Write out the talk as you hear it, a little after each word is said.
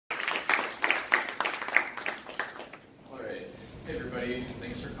Hey everybody,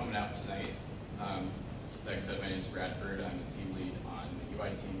 thanks for coming out tonight. As I said, my name is Bradford. I'm the team lead on the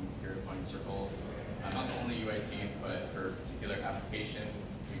UI team here at Funding Circle. I'm not the only UI team, but for a particular application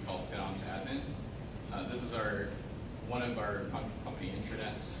we call FinOps Admin. This is one of our company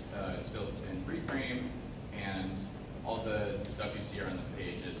intranets. It's built in Reframe, and all the stuff you see here on the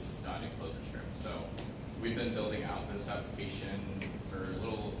page is done in Clojure. So we've been building out this application for a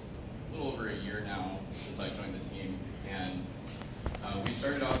little over a year now since I joined the team, and we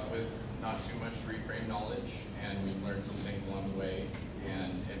started off with not too much Reframe knowledge, and we've learned some things along the way.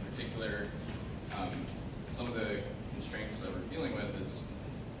 And in particular, some of the constraints that we're dealing with is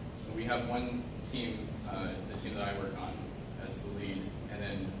we have one team, the team that I work on as the lead, and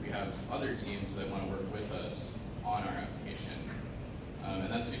then we have other teams that want to work with us on our application.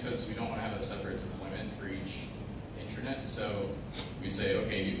 And that's because we don't want to have a separate deployment for each intranet. So we say,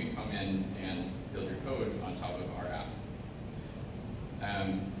 okay, you can come in and build your code on top of our app.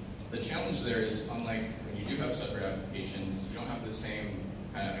 The challenge there is, unlike when you do have separate applications, you don't have the same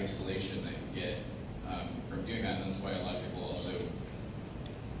kind of isolation that you get from doing that. And that's why a lot of people also,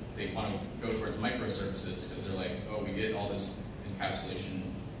 they want to go towards microservices because they're like, oh, we get all this encapsulation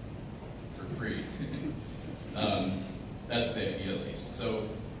for free. That's the idea, at least. So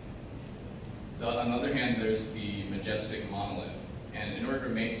on the other hand, there's the majestic monolith. And in order to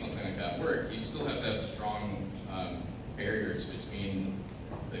make something like that work, you still have to have strong barriers between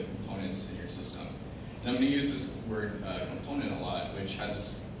the components in your system. And I'm going to use this word component a lot, which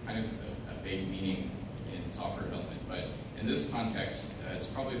has kind of a vague meaning in software development. But in this context, it's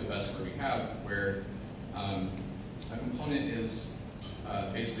probably the best word we have, where a component is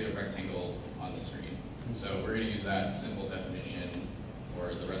basically a rectangle on the screen. So we're going to use that simple definition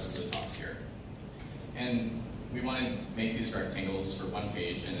for the rest of the talk here. And we want to make these rectangles for one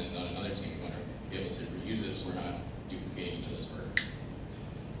page, and then on another team we want to be able to reuse it so we're not duplicating each other's work.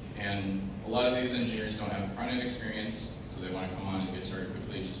 And a lot of these engineers don't have front-end experience, so they want to come on and get started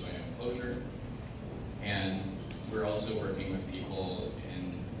quickly just by Clojure. And we're also working with people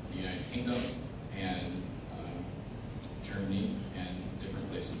in the United Kingdom and Germany and different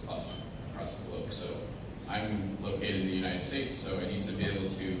places across the globe. So I'm located in the United States, so I need to be able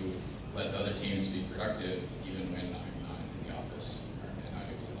to let the other teams be productive even when I'm not in the office and not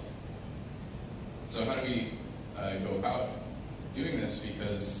able to help. So how do we go about doing this?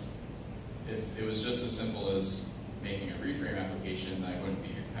 Because if it was just as simple as making a Reframe application, I wouldn't be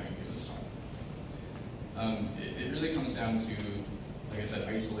having to do this talk. It really comes down to, like I said,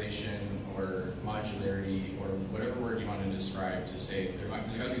 isolation or modularity or whatever word you want to describe to say there's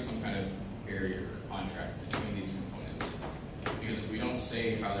got to be some kind of barrier or contract between these components. Because if we don't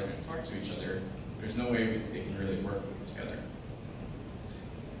say how they're going to talk to each other, there's no way they can really work together.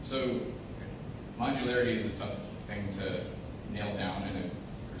 So modularity is a tough thing to nail down in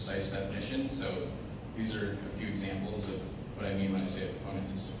a precise definition. So these are a few examples of what I mean when I say a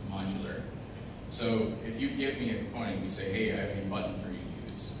component is modular. So if you give me a component and you say, hey, I have a button for you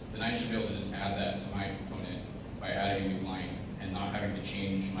to use, then I should be able to just add that to my component by adding a new line and not having to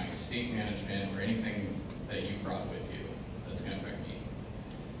change my state management or anything that you brought with you that's going to affect me.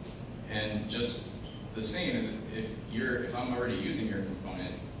 And just the same as if I'm already using your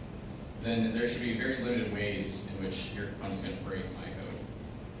component, then there should be very limited ways in which your component is going to break my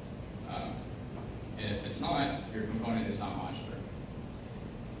code. And if it's not, your component is not modular.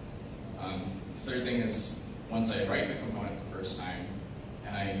 The third thing is, once I write the component the first time,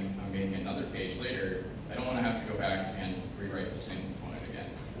 and I'm making another page later, I don't want to have to go back and rewrite the same component again.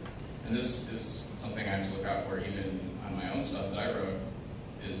 And this is something I have to look out for even on my own stuff that I wrote,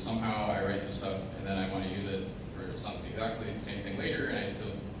 is somehow I write this stuff and then I want to use it for something exactly the same thing later, and I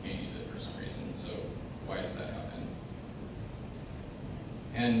still can't use it for some reason. So why does that happen?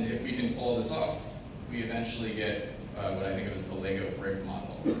 And if we can pull this off, we eventually get what I think of as the Lego brick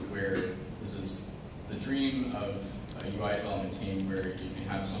model, where this is the dream of a UI development team where you can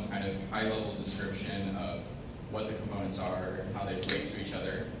have some kind of high-level description of what the components are and how they relate to each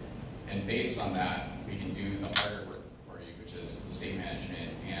other. And based on that, we can do the harder work for you, which is the state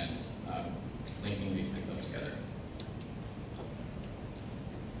management and linking these things up together.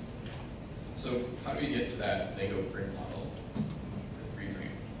 So how do we get to that Lego brick model with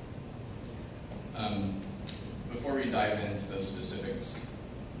Reframe? Before we dive into the specifics,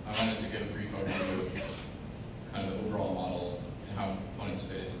 I wanted to give a brief overview of kind of the overall model and how components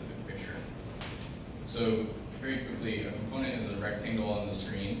fit into the big picture. So very quickly, a component is a rectangle on the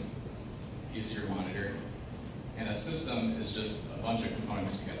screen, a piece of your monitor, and a system is just a bunch of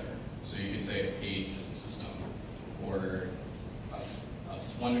components together. So you could say a page is a system, or a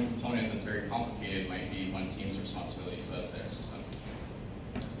one component that's very complicated might be one team's responsibility, so that's their system.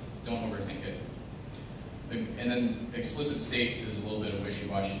 Don't overthink it. And then explicit state is a little bit of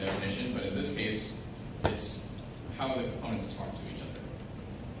wishy-washy definition, but in this case, it's how the components talk to each other.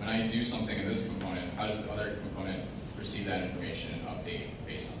 When I do something in this component, how does the other component receive that information and update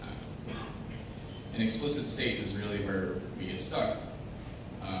based on that? An explicit state is really where we get stuck,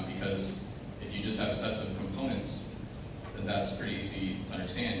 because if you just have sets of components, then that's pretty easy to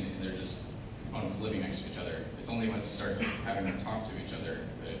understand, and they're just components living next to each other. It's only once you start having them talk to each other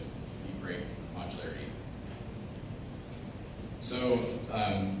that you break modularity. So,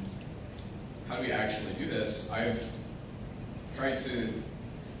 how do we actually do this? I've tried to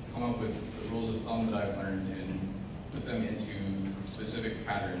come up with the rules of thumb that I've learned and put them into specific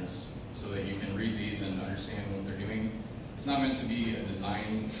patterns so that you can read these and understand what they're doing. It's not meant to be a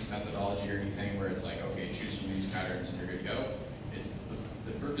design methodology or anything where it's like, okay, choose from these patterns and you're good to go.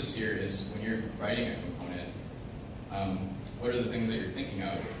 The purpose here is when you're writing a component, what are the things that you're thinking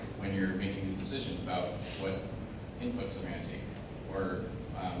of when you're making these decisions about what inputs I'm going to take, or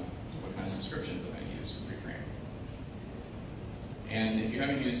what kind of subscriptions I'm going to use with Reframe. And if you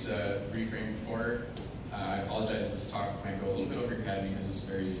haven't used Reframe before, I apologize, this talk might go a little bit over your head because it's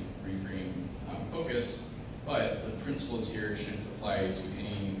very Reframe focused, but the principles here should apply to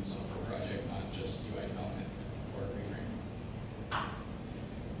any software project, not just UI development or Reframe.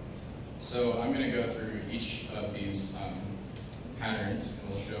 So I'm going to go through each of these patterns,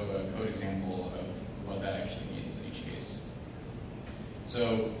 and we'll show a code example of what that actually means in each case.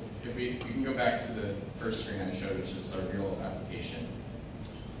 So if we can go back to the first screen I showed, which is our real application.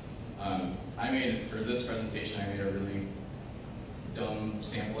 For this presentation, I made a really dumb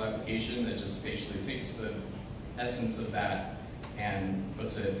sample application that just basically takes the essence of that and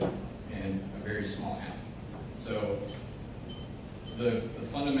puts it in a very small app. So the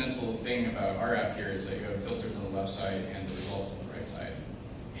fundamental thing about our app here is that you have filters on the left side and the results on the right side.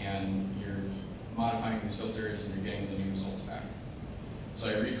 And you're modifying these filters and you're getting the new results back. So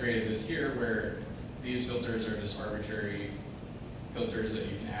I recreated this here where these filters are just arbitrary filters that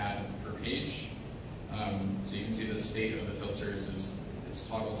you can add per page. So you can see the state of the filters is it's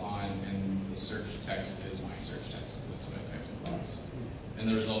toggled on, and the search text is my search text. That's what I typed in the box. And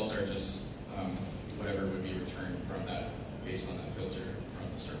the results are just whatever would be returned from that, based on that filter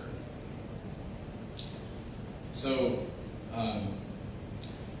from the server. So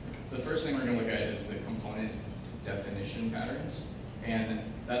the first thing we're going to look at is the component definition patterns. And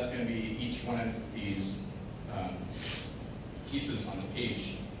that's going to be each one of these pieces on the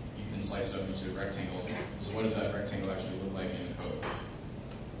page. You can slice it up into a rectangle. So what does that rectangle actually look like in the code?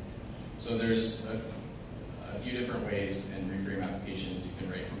 So there's a few different ways in Reframe applications you can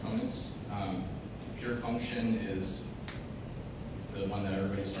write components. Pure function is the one that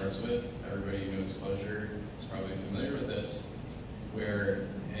everybody starts with. Everybody who knows Clojure is probably familiar with this, where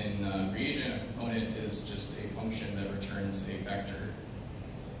in Reagent, a component is just a function that returns a vector.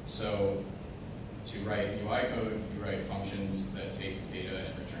 So to write UI code, you write functions that take data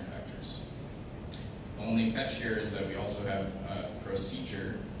and return vectors. The only catch here is that we also have a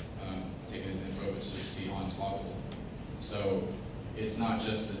procedure taken as input, which is the on toggle. So it's not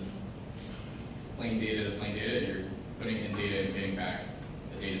just plain data to plain data, you're putting in data and getting back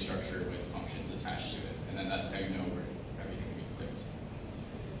the data structure with functions attached to it. And then that's how you know where everything can be clicked.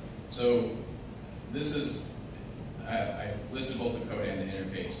 So this is, I've listed both the code and the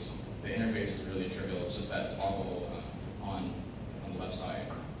interface. The interface is really trivial, it's just that toggle on the left side.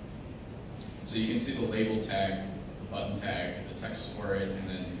 So you can see the label tag, the button tag, the text for it, and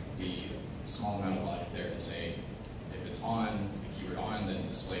then the small amount of logic there to say if it's on, the keyword on, then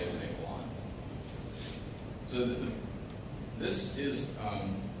display the label on. So this is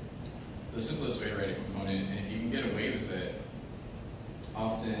the simplest way to write a component, and if you can get away with it,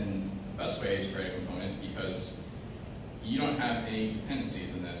 often the best way to write a component, because you don't have any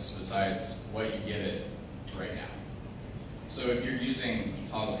dependencies in this besides what you give it right now. So if you're using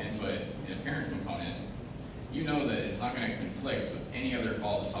toggle input in a parent component, you know that it's not going to conflict with any other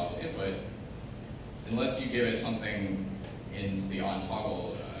call to toggle input unless you give it something into the on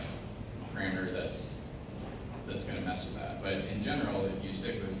toggle parameter that's going to mess with that. But in general, if you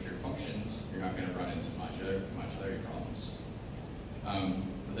stick with pure functions, you're not going to run into modularity problems.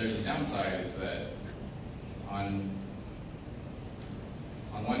 But there's a downside, is that on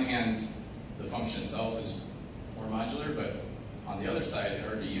one hand, the function itself is more modular, but on the other side, in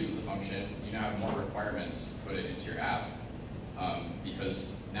order to use the function, you now have more requirements to put it into your app,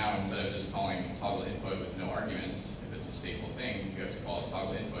 because now instead of just calling toggle input with no arguments, if it's a stateful thing, you have to call it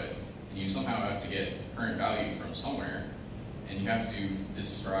toggle input, and you somehow have to get current value from somewhere, and you have to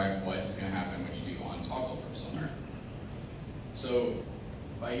describe what is going to happen when you do on toggle from somewhere. So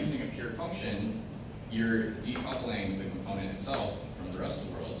by using a pure function, you're decoupling the component itself from the rest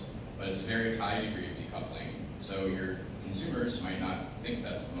of the world, but it's a very high degree of decoupling. So your consumers might not think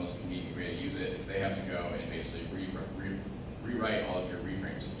that's the most convenient way to use it if they have to go and basically rewrite all of your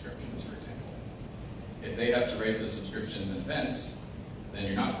reframe subscriptions, for example. If they have to write the subscriptions and events, then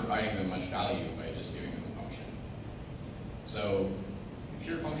you're not providing them much value by just giving them a function. So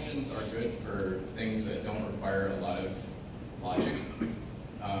pure functions are good for things that don't require a lot of logic.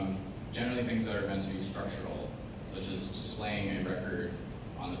 Generally things that are meant to be structural, such as displaying a record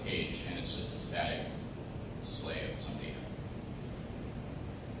on the page and it's just a static display of some data.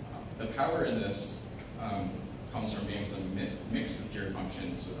 The power in this comes from being able to mix the pure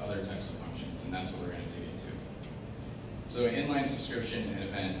functions with other types of functions, and that's what we're going to dig into. So inline subscription and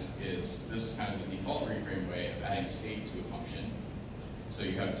event this is kind of the default reframe way of adding state to a function. So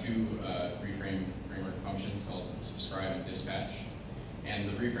you have two reframe framework functions called subscribe and dispatch. And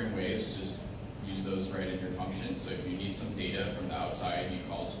the reframe way is to just use those right in your function. So if you need some data from the outside, you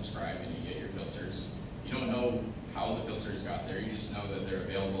call subscribe and you get your filters. You don't know how the filters got there, you just know that they're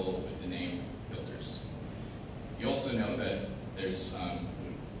available with the name filters. You also know that there's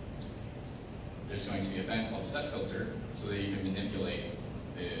going to be an event called setFilter so that you can manipulate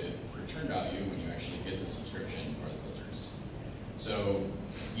the return value when you actually get the subscription for the filters. So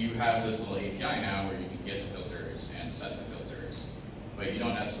you have this little API now where you can get the filters and set the filters, but you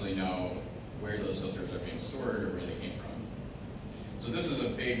don't necessarily know where those filters are being stored or where they came from. So this is a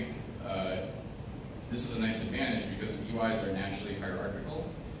big, this is a nice advantage because UIs are naturally hierarchical.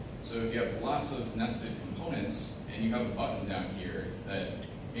 So if you have lots of nested components and you have a button down here that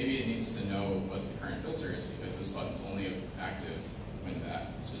maybe it needs to know what the current filter is because this button's only active when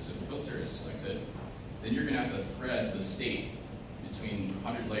that specific filter is selected, then you're going to have to thread the state between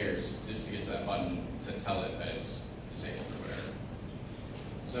 100 layers just to get to that button to tell it that it's disabled or whatever.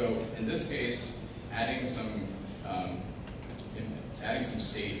 So in this case, adding some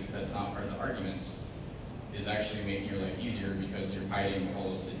state that's not part of the arguments is actually making your life easier because you're hiding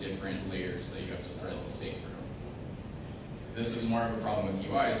all of the different layers that you have to thread the state through. This is more of a problem with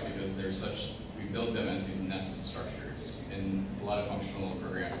UIs because we build them as these nested structures. In a lot of functional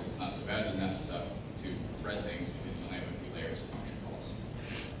programs, it's not so bad to nest stuff to thread things because you only have a few layers of function calls.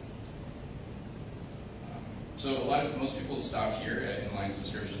 So most people stop here at inline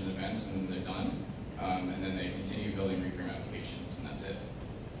subscriptions and events and they're done, and then they continue building reframe applications and that's it.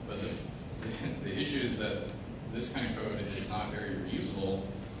 But the issue is that this kind of code is not very reusable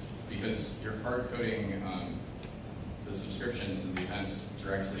because you're hard coding the subscriptions and the events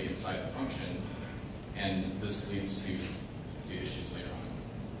directly inside the function, and this leads to issues later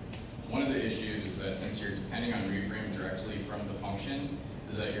on. One of the issues is that since you're depending on reframe directly from the function,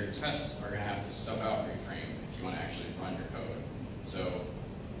 is that your tests are going to have to stub out reframe if you want to actually run your code. So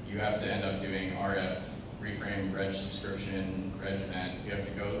you have to end up doing RF, reframe, reg subscription, reg event. You have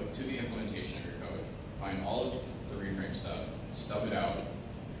to go to the implementation of your code, find all of the reframe stuff, stub it out,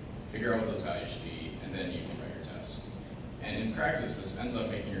 figure out what those values should be, and then you can write your tests. And in practice, this ends up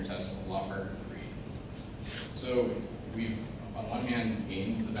making your tests a lot harder to read. So we've, on one hand,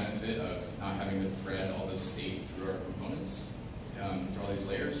 gained the benefit of not having to thread all this state through our components, through all these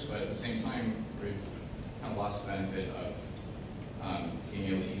layers, but at the same time, we've kind of lost the benefit of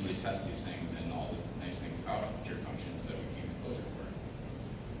being able to easily test these things and all the nice things about pure functions that we came to Clojure for.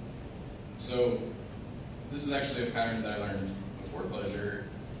 So this is actually a pattern that I learned before Clojure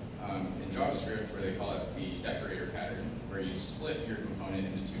in JavaScript, where they call it the decorator pattern, where you split your component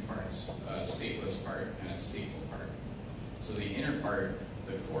into two parts, a stateless part and a stateful part. So the inner part,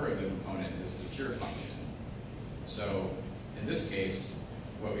 the core of the component, is the pure function. So in this case,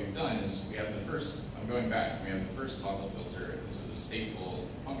 what we've done is we have the first, I'm going back, we have the first toggle filter. This is a stateful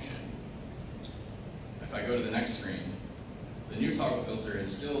function. If I go to the next screen, the new toggle filter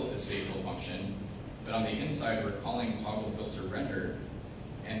is still a stateful function, but on the inside we're calling toggle filter render,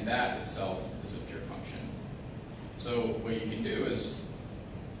 and that itself is a pure function. So what you can do is,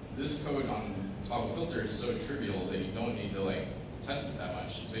 this code on toggle filter is so trivial that you don't need to test it that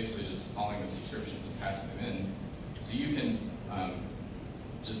much. It's basically just calling the subscriptions and passing them in. So you can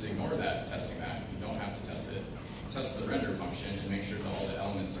just ignore that, testing that. You don't have to test it. Test the render function and make sure that all the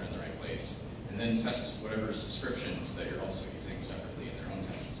elements are in the right place. And then test whatever subscriptions that you're also using separately in their own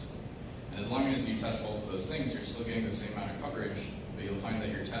tests. And as long as you test both of those things, you're still getting the same amount of coverage, but you'll find that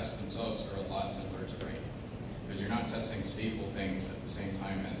your tests themselves are a lot simpler to write. Because you're not testing stateful things at the same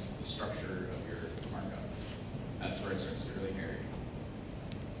time as the structure of your markup. That's where it starts to really hairy.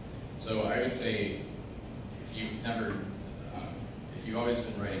 So I would say, if you've never if you've always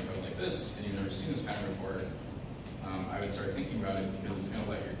been writing code like this and you've never seen this pattern before, I would start thinking about it because it's going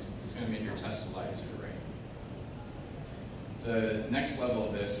to make your tests a lot easier to write. The next level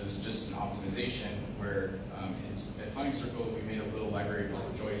of this is just an optimization where at Funding Circle we made a little library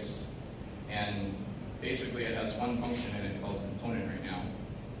called Rejoice, and basically it has one function in it called component right now.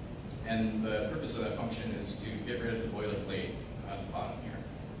 And the purpose of that function is to get rid of the boilerplate at the bottom here.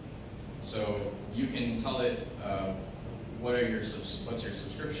 So you can tell it what's your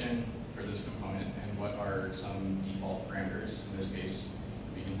subscription for this component and what are some default parameters. In this case,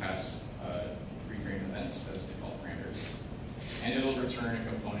 we can pass pre-framed events as default parameters. And it'll return a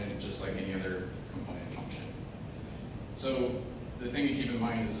component just like any other component function. So the thing to keep in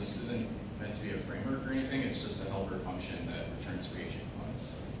mind is this isn't meant to be a framework or anything, it's just a helper function that returns reagent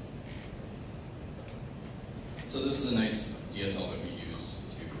components. So this is a nice DSL that we use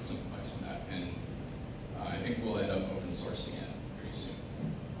to simplify some of that, and I think we'll end up open sourcing it pretty soon.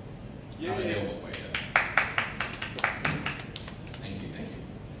 Yeah. Not available quite yet. Thank you.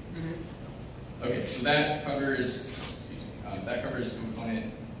 Okay, so that covers, that covers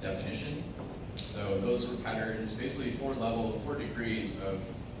component definition. So those were patterns, basically 4 degrees of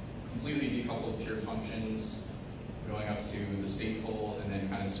completely decoupled pure functions, going up to the stateful, and then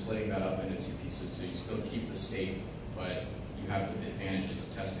kind of splitting that up into 2 pieces. So you still keep the state, but you have the advantages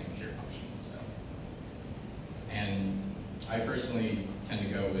of testing pure functions instead. And I personally tend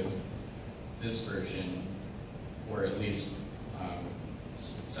to go with this version, or at least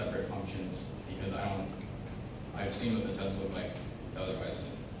separate functions, because I've seen what the tests look like, otherwise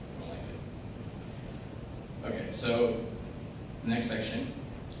I don't like it. Okay, so the next section,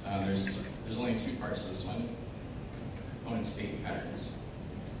 there's only 2 parts to this one. Component state patterns.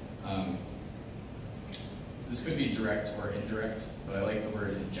 This could be direct or indirect, but I like the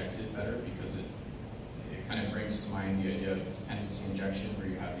word injected better because it kind of brings to mind the idea of dependency injection, where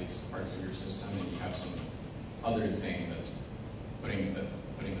you have these parts of your system and you have some other thing that's putting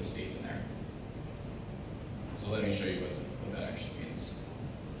the state in there. So let me show you what that actually means.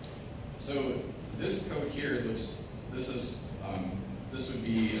 So this code here looks, this would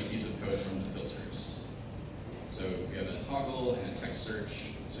be a piece of code from the filters. So we have a toggle and a text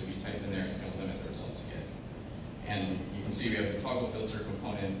search. So if you type in there, it's going to limit the results you get. And you can see we have the toggle filter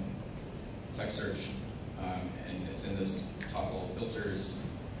component, text search, and it's in this toggle filters.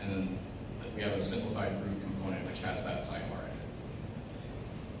 And then we have a simplified group component, which has that sidebar in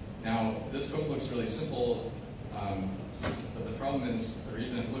it. Now, this code looks really simple, but the problem is, the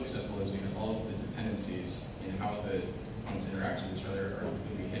reason it looks simple is because all of the dependencies in how the components interact with each other are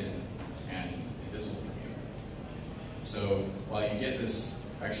completely hidden and invisible from you. So while you get this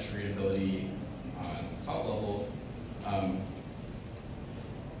extra readability on the top level,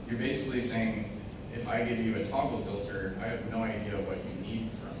 you're basically saying, if I give you a toggle filter, I have no idea what you need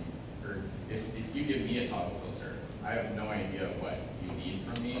from, or if you give me a toggle filter, I have no idea what you need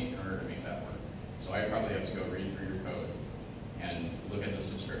from me in order to make that work. So I probably have to go read through your code and look at the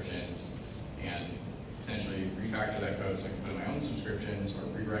subscriptions and potentially refactor that code so I can put in my own subscriptions or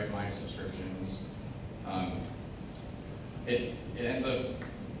rewrite my subscriptions. It ends up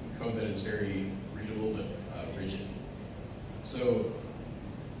code that is very readable but rigid. So,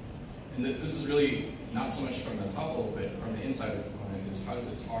 and this is really not so much from the top level, but from the inside of the component is how does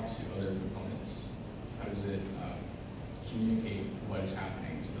it talk to other components? How does it communicate what is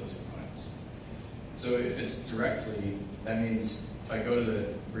happening to those components? So if it's directly, that means if I go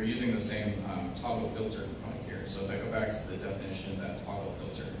to we're using the same toggle filter component here. So if I go back to the definition of that toggle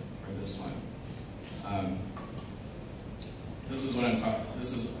filter from this one, this is what I'm talking.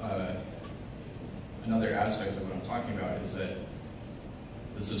 This is another aspect of what I'm talking about is that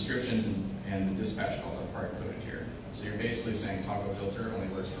the subscriptions and the dispatch calls are hard coded here. So you're basically saying toggle filter only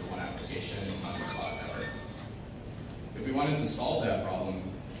works for one application and not the spot network. If we wanted to solve that problem,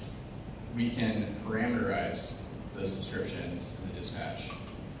 we can parameterize the subscriptions and the dispatch.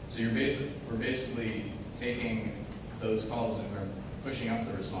 So we're basically taking those calls and we're pushing up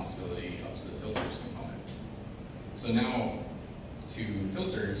the responsibility up to the filters component. So now to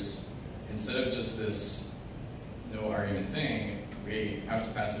filters, instead of just this no argument thing, we have to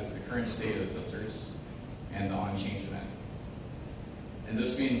pass it the current state of the filters and the on-change event. And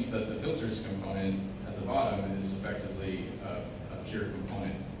this means that the filters component at the bottom is effectively a pure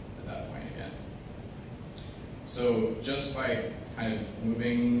component at that point again. So just by kind of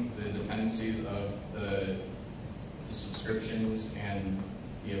moving the dependencies of the subscriptions and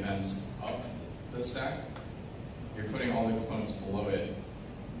the events up the stack, you're putting all the components below it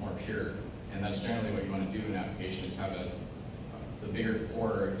more pure. And that's generally what you want to do in an application is have the bigger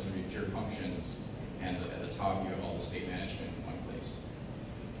core should be pure functions, and at the top you have all the state management in one place.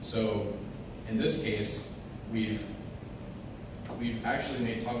 So in this case, we've actually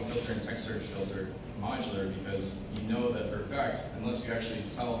made toggle filter and text search filter modular because you know that for a fact, unless you actually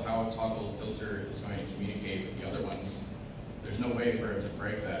tell how toggle filter is going to communicate with the other ones, there's no way for it to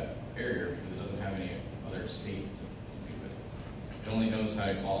break that barrier because it doesn't have any other state to do with. It only knows how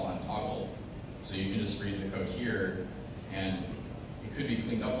to call on toggle. So you can just read the code here, and it could be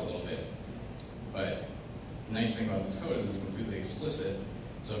cleaned up a little bit. But the nice thing about this code is it's completely explicit.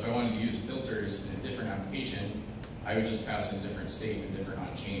 So if I wanted to use filters in a different application, I would just pass in a different state and different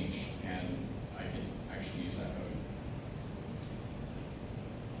on change, and I could actually use that code.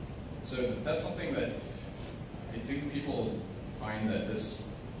 So that's something that I think people find that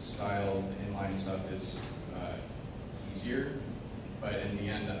this style of inline stuff is easier, but in the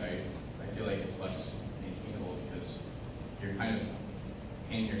end, I feel like it's less maintainable because you're kind of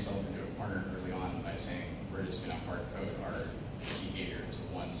painting yourself into a corner early on by saying we're just going to hard code our behavior to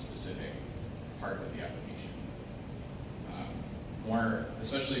one specific part of the application. More,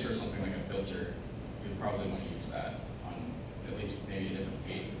 especially for something like a filter, you'll probably want to use that on at least maybe a different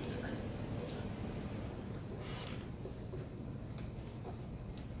page with a different filter.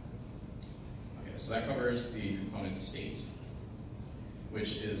 Okay, so that covers the component state,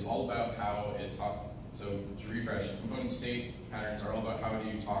 which is all about how it talks. So to refresh, component state patterns are all about how do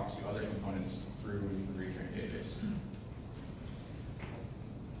you talk to other components through the retrained database.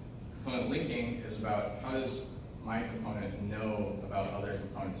 Component linking is about how does my component know about other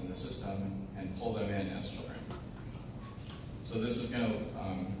components in the system and pull them in as children. So this is going to,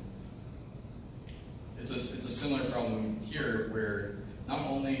 it's a similar problem here where not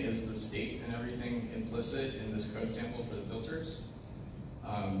only is the state and everything implicit in this code sample for the filters,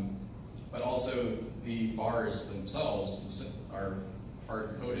 but also the bars themselves are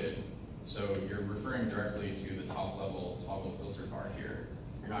hard-coded. So you're referring directly to the top-level toggle filter bar here.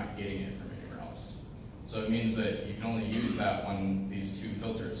 You're not getting it from anywhere else. So it means that you can only use that on these two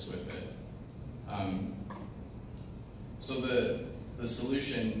filters with it. So the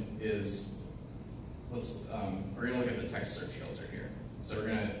solution is, we're going to look at the text search filter here. So we're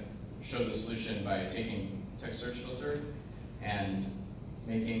going to show the solution by taking text search filter and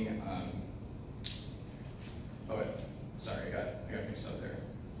making, sorry, I got mixed up there.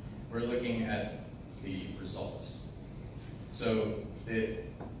 We're looking at the results. So the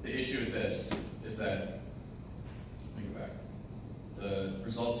issue with this is that, let me go back. The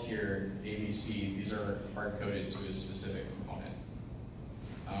results here, A, B, C, these are hard-coded to a specific component.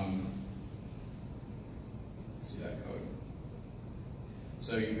 Let's see that code.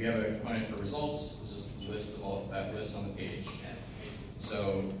 So we have a component for results, which is the list of all that list on the page.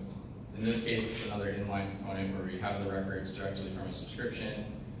 So in this case, it's another inline component where we have the records directly from a subscription,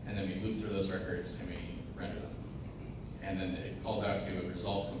 and then we loop through those records and we render them. And then it calls out to a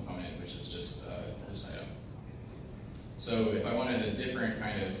result component, which is just this item. So if I wanted a different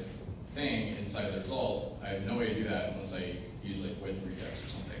kind of thing inside the result, I have no way to do that unless I use like with regex or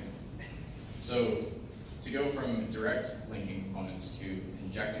something. So to go from direct linking components to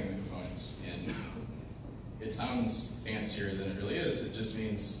injecting the components in, it sounds fancier than it really is. It just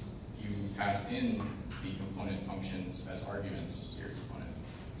means you pass in the component functions as arguments to your component.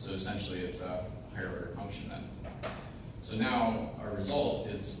 So essentially it's a higher order function then. So now our result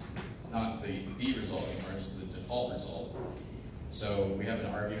is not the result anymore, it's the default result. So we have an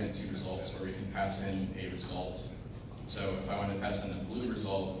argument to results where we can pass in a result. So if I want to pass in a blue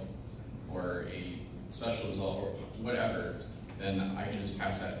result or a special result or whatever, then I can just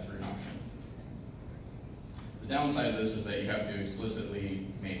pass that through an option. The downside of this is that you have to explicitly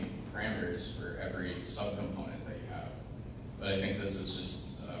make parameters for every subcomponent that you have. But I think this is just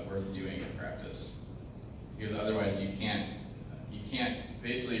worth doing in practice. Because otherwise you can't,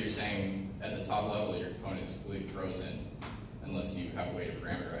 basically you're saying at the top level your component is completely frozen unless you have a way to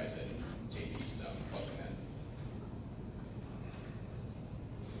parameterize it and take pieces out and plug them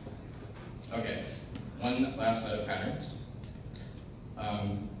in. Okay, one last set of patterns.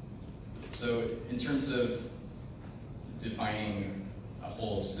 So in terms of defining a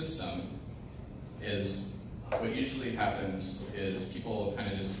whole system, is what usually happens is people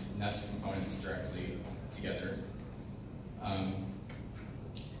kind of just nest components directly together.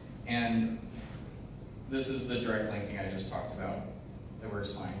 And this is the direct linking I just talked about. That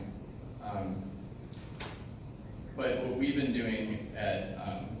works fine. But what we've been doing at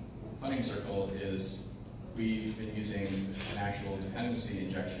Funding Circle is we've been using an actual dependency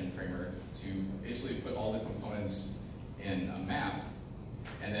injection framework to basically put all the components in a map,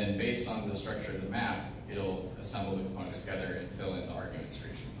 and then based on the structure of the map, it'll assemble the components together and fill in the arguments for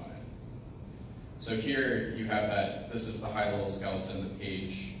each component. So here you have that, this is the high-level skeleton of the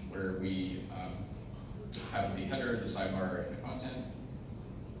page. have the header, the sidebar, and the content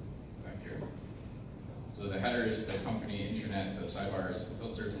back here. So the header is the company intranet, the sidebar is the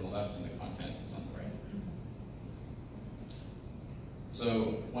filters on the left, and the content is on the right.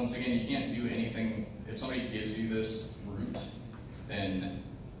 So once again, you can't do anything. If somebody gives you this root, then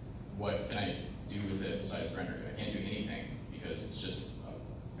what can I do with it besides render it? I can't do anything because it's just,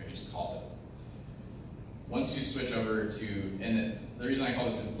 I can just call it. Once you switch over to, and the reason I call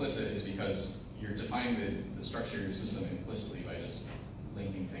this implicit is because you're defining the structure of your system implicitly by just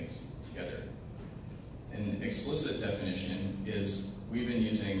linking things together. An explicit definition is we've been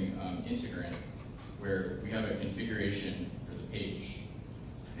using integrant, where we have a configuration for the page.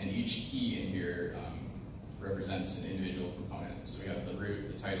 And each key in here represents an individual component. So we have the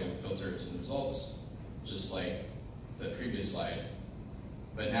root, the title, the filters, and the results, just like the previous slide.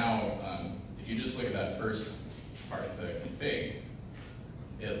 But now, if you just look at that first part, the config,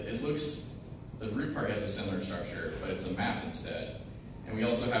 it looks, the root part has a similar structure, but it's a map instead. And we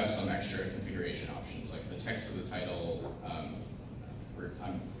also have some extra configuration options, like the text of the title.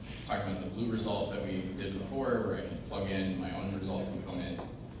 I'm talking about the blue result that we did before, where I can plug in my own result component.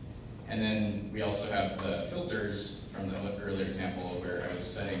 And then we also have the filters from the earlier example, where I was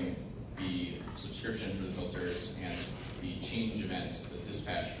setting the subscription for the filters and the change events, the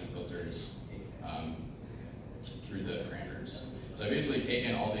dispatch for the filters through the parameters. So I've basically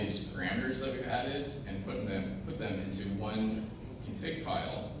taken all these parameters that we've added and put them into one config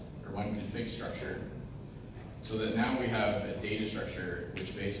file, or one config structure, so that now we have a data structure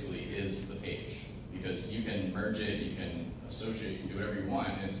which basically is the page. Because you can merge it, you can associate, you can do whatever you want,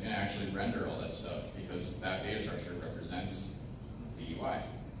 and it's going to actually render all that stuff because that data structure represents the UI.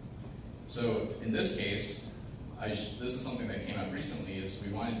 So in this case, this is something that came up recently, is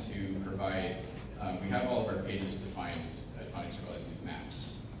we wanted to provide, we have all of our pages defined at Clojure as these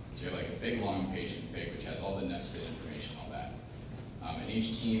maps. So you have like a big long page config which has all the nested information, all that. And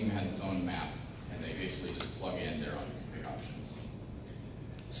each team has its own map, and they basically just plug in their own config options.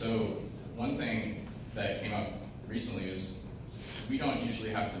 So one thing that came up recently is we don't usually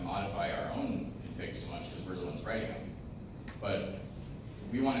have to modify our own configs so much because we're the ones writing them. But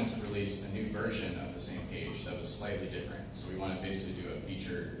we wanted to release a new version of the same page that was slightly different. So we want to basically do a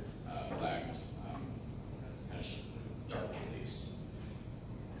feature flagged kind of dark release.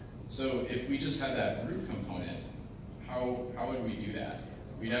 So if we just had that root component, how would we do that?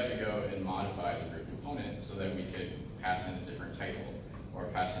 We'd have to go and modify the root component so that we could pass in a different title, or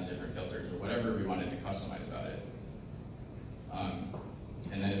pass in different filters, or whatever we wanted to customize about it.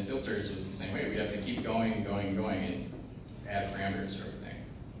 And then if filters was the same way, we'd have to keep going, and add parameters to everything.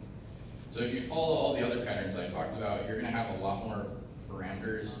 So if you follow all the other patterns I talked about, you're going to have a lot more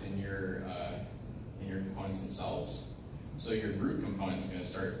parameters in your components themselves. So your root component's going to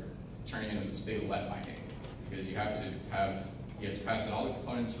start turning into this big let binding, because you have to pass in all the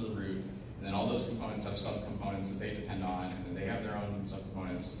components for the root, and then all those components have subcomponents that they depend on, and then they have their own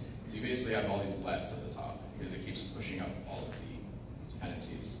subcomponents. So you basically have all these lets at the top, because it keeps pushing up all of the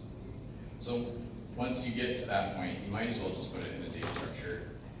dependencies. So once you get to that point, you might as well just put it in a data structure.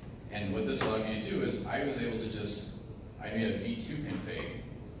 And what this allowed me to do is I was able to I made a v2 config.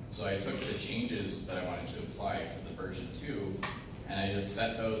 So I took the changes that I wanted to apply for the version 2, and I just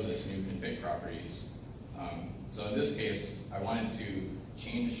set those as new config properties. So in this case, I wanted to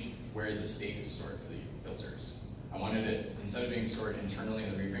change where the state is stored for the filters. I wanted it, instead of being stored internally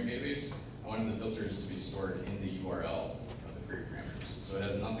in the reframe database, I wanted the filters to be stored in the URL of the query parameters. So it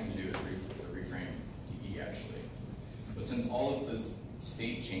has nothing to do with the reframe DE actually. But since all of the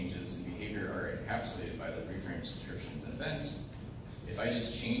state changes and behavior are encapsulated by the reframe subscriptions and events, if I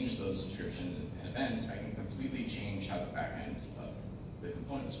just change those subscriptions and events, I can completely change how the backend of the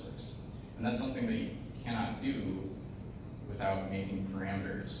components works. And that's something that you cannot do without making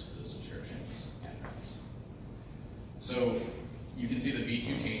parameters for the subscriptions and events. So you can see the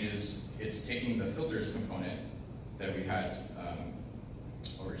v2 changes. It's taking the filters component that we had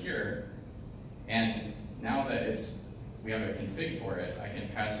over here, and now that we have a config for it, I can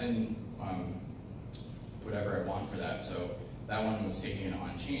pass in whatever I want for that. So that one was taking an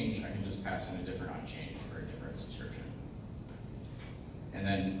on change. I can just pass in a different on change for a different subscription. And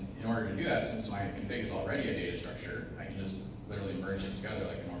then in order to do that, since my config is already a data structure, I can just literally merge it together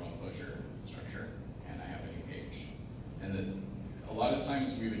like a normal Clojure structure, and I have a new page. And then a lot of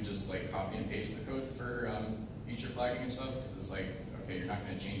times we would just like copy and paste the code for feature flagging and stuff, because it's like, okay, you're not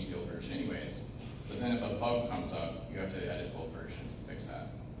going to change the old version anyways. But then if a bug comes up, you have to edit both versions and fix that.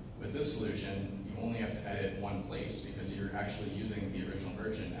 With this solution, you only have to edit one place because you're actually using the original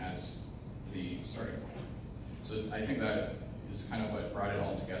version as the starting point. So I think that is kind of what brought it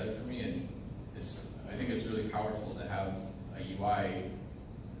all together for me, and I think it's really powerful to have a UI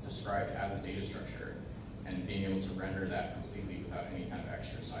described as a data structure and being able to render that completely without any kind of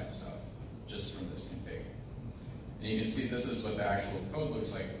extra side stuff, just from this config. And you can see this is what the actual code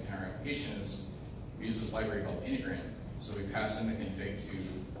looks like in our application. Is we use this library called integrant. So we pass in the config to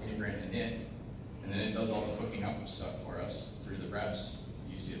integrant and init, and then it does all the hooking up stuff for us through the refs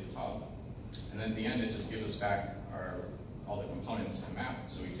you see at the top. And then at the end, it just gives us back all the components to map.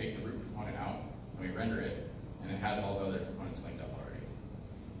 So we take the root component out, and we render it, and it has all the other components linked up already.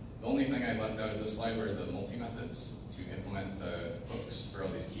 The only thing I left out of this slide were the multi-methods to implement the hooks for all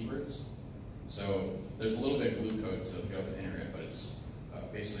these keywords. So there's a little bit of glue code to go with integrant, but it's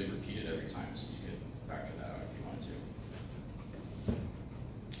basically repeated every time, so you could factor that out if you wanted to.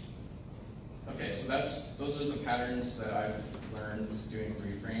 Okay, so those are the patterns that I've learned doing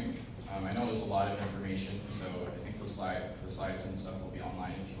reframe. I know there's a lot of information, so I think the slides and stuff will be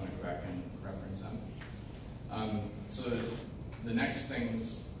online if you want to go back and reference them. So the next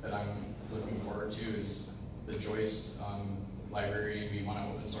things that I'm looking forward to is the Joyce library. We want to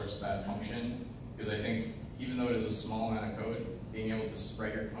open source that function, because I think even though it is a small amount of code, being able to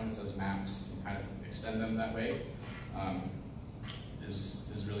write your components as maps and kind of extend them that way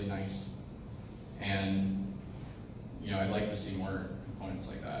is really nice. And I'd like to see more components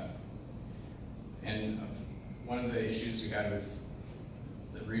like that. And one of the issues we had with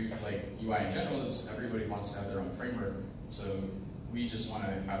the UI in general is everybody wants to have their own framework. So we just want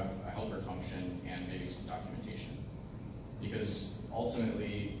to have a helper function and maybe some documentation. Because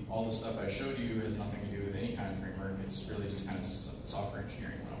ultimately, all the stuff I showed you has nothing to do with any kind of framework. It's really just kind of software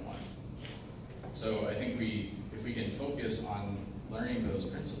engineering 101. So I think if we can focus on learning those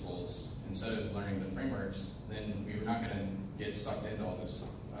principles instead of learning the frameworks, then we're not going to get sucked into all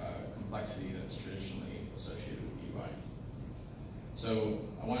this complexity that's traditionally associated with the UI. So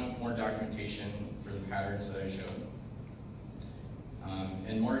I want more documentation for the patterns that I showed,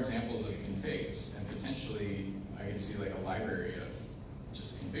 and more examples of configs, and potentially I could see like a library of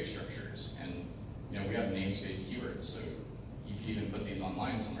just config structures. And we have namespace keywords, so you can even put these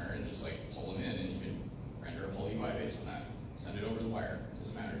online somewhere and just like pull them in, and you can render a whole UI based on that. Send it over the wire.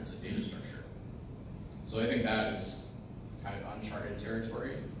 Doesn't matter. It's a data structure. So I think that is kind of uncharted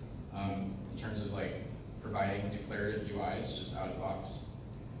territory in terms of like providing declarative UIs just out of the box.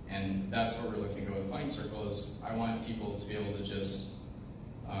 And that's where we're looking to go with Finding Circle. Is I want people to be able to just,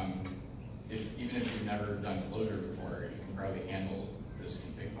 even if you've never done Clojure before, you can probably handle this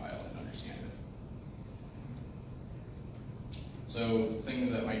config file and understand it. So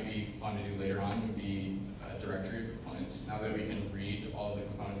things that might be fun to do later on would be a directory of components. Now that we can read all of the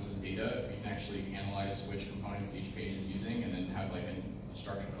components as data, we can actually analyze which components each page is using, and then have like a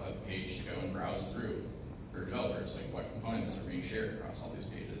structure of the page to go and browse through for developers, like what components are being shared across all these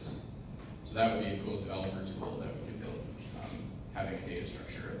pages. So that would be a cool developer tool that we could build, having a data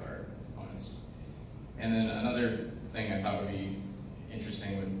structure of our components. And then another thing I thought would be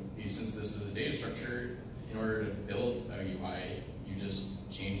interesting would be, since this is a data structure, in order to build a UI, you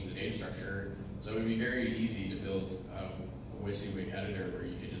just change the data structure. So it would be very easy to build a WYSIWYG editor where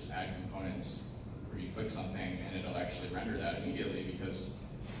you could just add components, where you click something and it'll actually render that immediately, because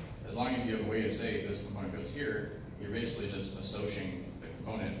as long as you have a way to say this component goes here, you're basically just associating the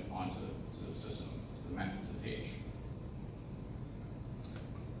component onto the system, to the map, to the page.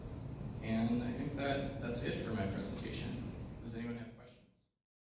 And I think that's it for my presentation. Does anyone have